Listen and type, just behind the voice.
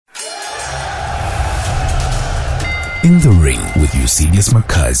In the Ring with Eusebius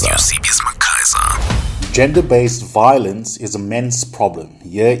Makaiza. Gender-based violence is a men's problem.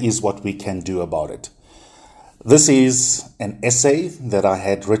 Here is what we can do about it. This is an essay that I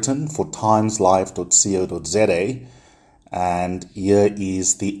had written for timeslive.co.za, and here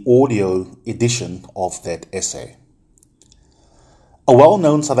is the audio edition of that essay. A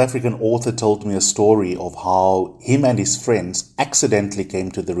well-known South African author told me a story of how him and his friends accidentally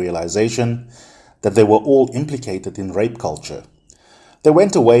came to the realization that they were all implicated in rape culture. They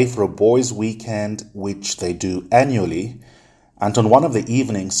went away for a boys' weekend, which they do annually, and on one of the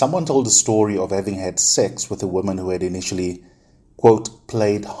evenings, someone told a story of having had sex with a woman who had initially, quote,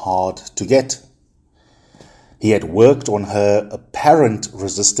 played hard to get. He had worked on her apparent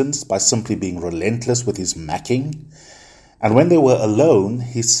resistance by simply being relentless with his macking, and when they were alone,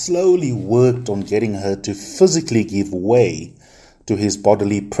 he slowly worked on getting her to physically give way to his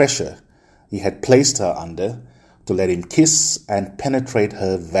bodily pressure he had placed her under, to let him kiss and penetrate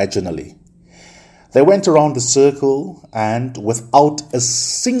her vaginally. They went around the circle, and without a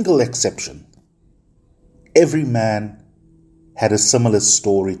single exception, every man had a similar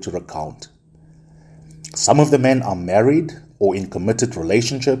story to recount. Some of the men are married or in committed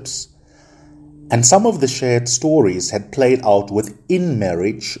relationships, and some of the shared stories had played out within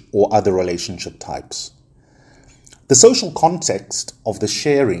marriage or other relationship types. The social context of the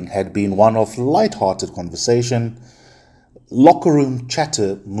sharing had been one of light-hearted conversation. Locker room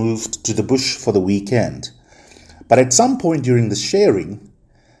chatter moved to the bush for the weekend. But at some point during the sharing,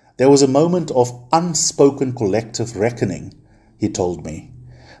 there was a moment of unspoken collective reckoning, he told me,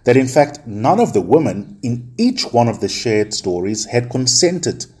 that in fact none of the women in each one of the shared stories had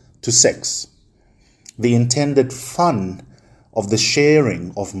consented to sex. The intended fun of the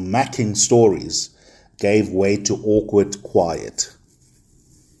sharing of macking stories gave way to awkward quiet.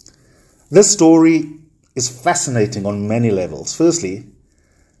 This story is fascinating on many levels. Firstly,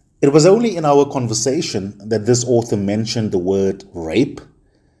 it was only in our conversation that this author mentioned the word rape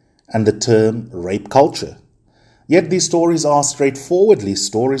and the term rape culture. Yet these stories are straightforwardly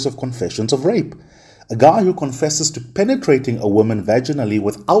stories of confessions of rape. A guy who confesses to penetrating a woman vaginally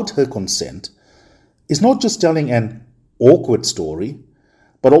without her consent is not just telling an awkward story,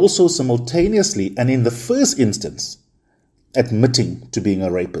 but also simultaneously and in the first instance, admitting to being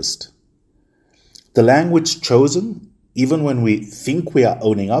a rapist. The language chosen, even when we think we are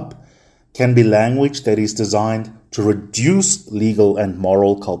owning up, can be language that is designed to reduce legal and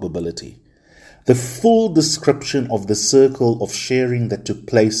moral culpability. The full description of the circle of sharing that took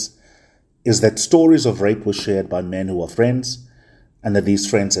place is that stories of rape were shared by men who are friends, and that these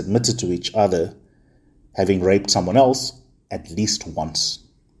friends admitted to each other having raped someone else at least once.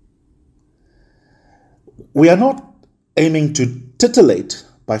 We are not aiming to titillate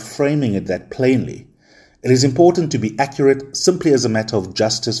by framing it that plainly. It is important to be accurate simply as a matter of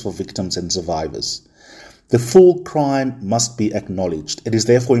justice for victims and survivors. The full crime must be acknowledged. It is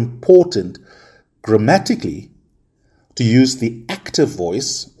therefore important grammatically to use the active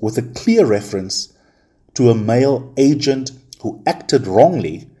voice with a clear reference to a male agent who acted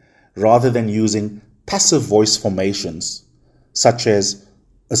wrongly rather than using passive voice formations such as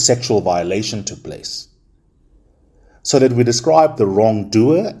a sexual violation took place, so that we describe the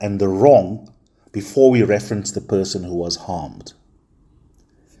wrongdoer and the wrong before we reference the person who was harmed.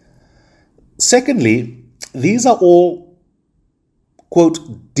 Secondly, these are all,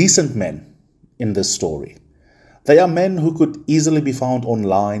 quote, decent men in this story. They are men who could easily be found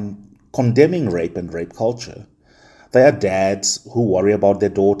online condemning rape and rape culture. They are dads who worry about their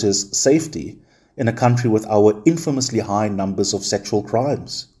daughters' safety in a country with our infamously high numbers of sexual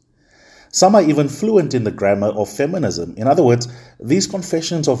crimes. Some are even fluent in the grammar of feminism. In other words, these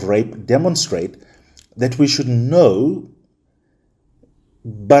confessions of rape demonstrate that we should know,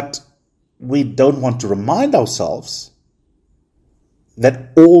 but we don't want to remind ourselves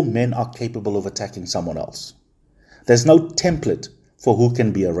that all men are capable of attacking someone else. There's no template for who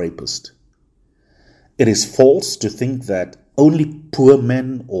can be a rapist. It is false to think that only poor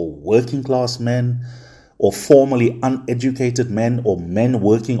men or working class men or formerly uneducated men or men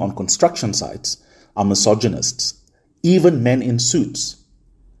working on construction sites are misogynists. Even men in suits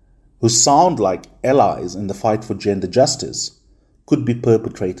who sound like allies in the fight for gender justice could be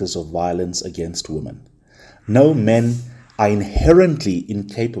perpetrators of violence against women. No men are inherently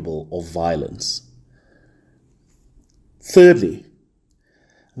incapable of violence. Thirdly,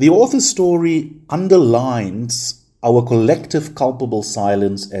 the author's story underlines our collective culpable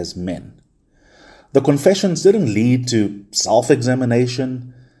silence as men. The confessions didn't lead to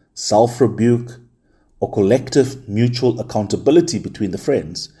self-examination, self-rebuke, or collective mutual accountability between the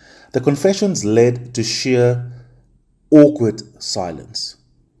friends. The confessions led to sheer awkward silence.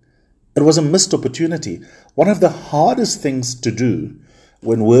 It was a missed opportunity. One of the hardest things to do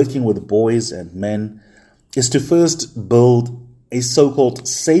when working with boys and men is to first build a so-called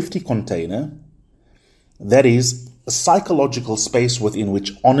safety container, that is, a psychological space within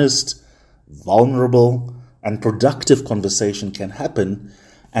which honest, vulnerable, and productive conversation can happen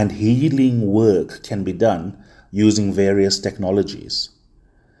and healing work can be done using various technologies.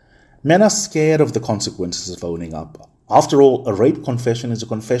 Men are scared of the consequences of owning up. After all, a rape confession is a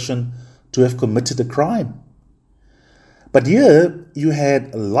confession to have committed a crime. But here you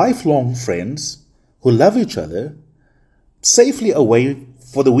had lifelong friends who love each other, safely away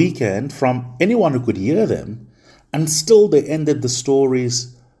for the weekend from anyone who could hear them, and still they ended the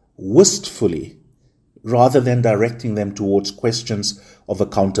stories wistfully, rather than directing them towards questions of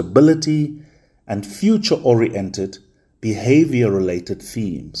accountability and future-oriented, behavior-related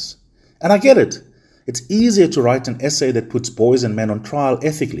themes. And I get it. It's easier to write an essay that puts boys and men on trial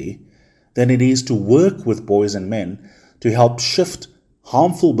ethically than it is to work with boys and men to help shift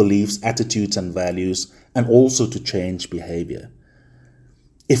harmful beliefs, attitudes, and values, and also to change behavior.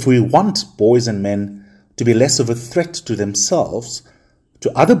 If we want boys and men to be less of a threat to themselves,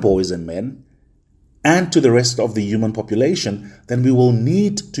 to other boys and men, and to the rest of the human population, then we will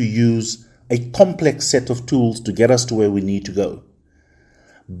need to use a complex set of tools to get us to where we need to go.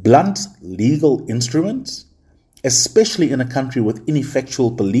 Blunt legal instruments, especially in a country with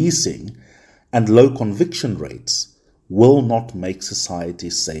ineffectual policing and low conviction rates, will not make society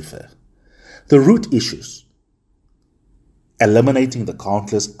safer. The root issues, eliminating the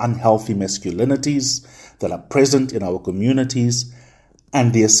countless unhealthy masculinities that are present in our communities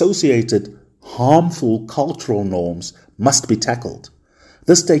and the associated harmful cultural norms, must be tackled.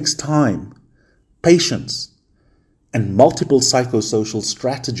 This takes time, patience, and multiple psychosocial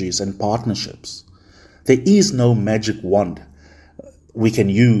strategies and partnerships. There is no magic wand we can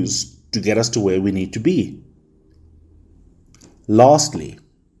use to get us to where we need to be. Lastly,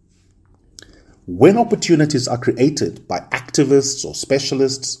 when opportunities are created by activists or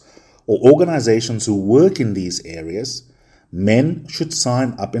specialists or organizations who work in these areas, men should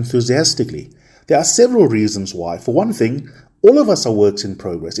sign up enthusiastically. There are several reasons why. For one thing, all of us are works in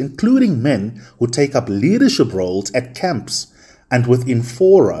progress, including men who take up leadership roles at camps and within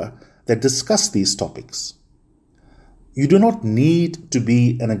fora that discuss these topics. You do not need to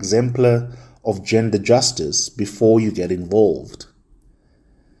be an exemplar of gender justice before you get involved.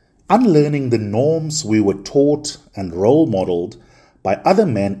 Unlearning the norms we were taught and role modeled by other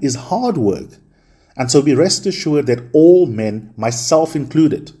men is hard work, and so be rest assured that all men, myself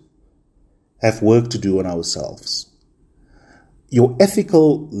included, have work to do on ourselves. Your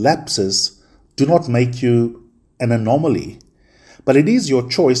ethical lapses do not make you an anomaly, but it is your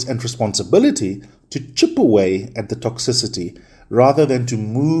choice and responsibility to chip away at the toxicity rather than to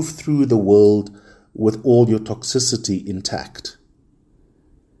move through the world with all your toxicity intact.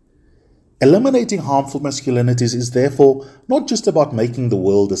 Eliminating harmful masculinities is therefore not just about making the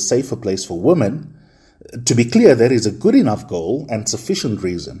world a safer place for women. To be clear, that is a good enough goal and sufficient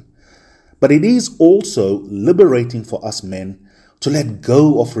reason. But it is also liberating for us men to let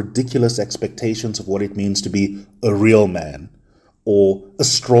go of ridiculous expectations of what it means to be a real man or a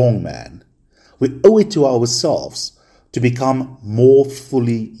strong man. We owe it to ourselves to become more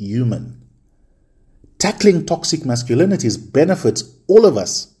fully human. Tackling toxic masculinities benefits all of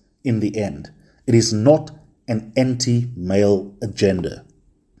us in the end. It is not an anti-male agenda.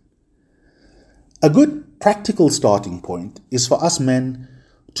 A good practical starting point is for us men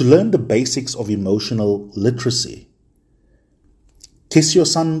to learn the basics of emotional literacy. Kiss your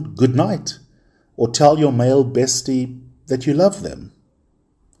son goodnight, or tell your male bestie that you love them.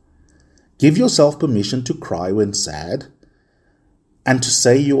 Give yourself permission to cry when sad, and to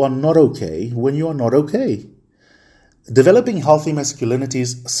say you are not okay when you are not okay. Developing healthy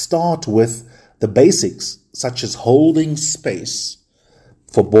masculinities start with the basics, such as holding space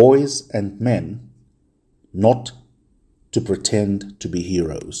for boys and men, not to pretend to be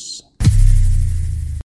heroes.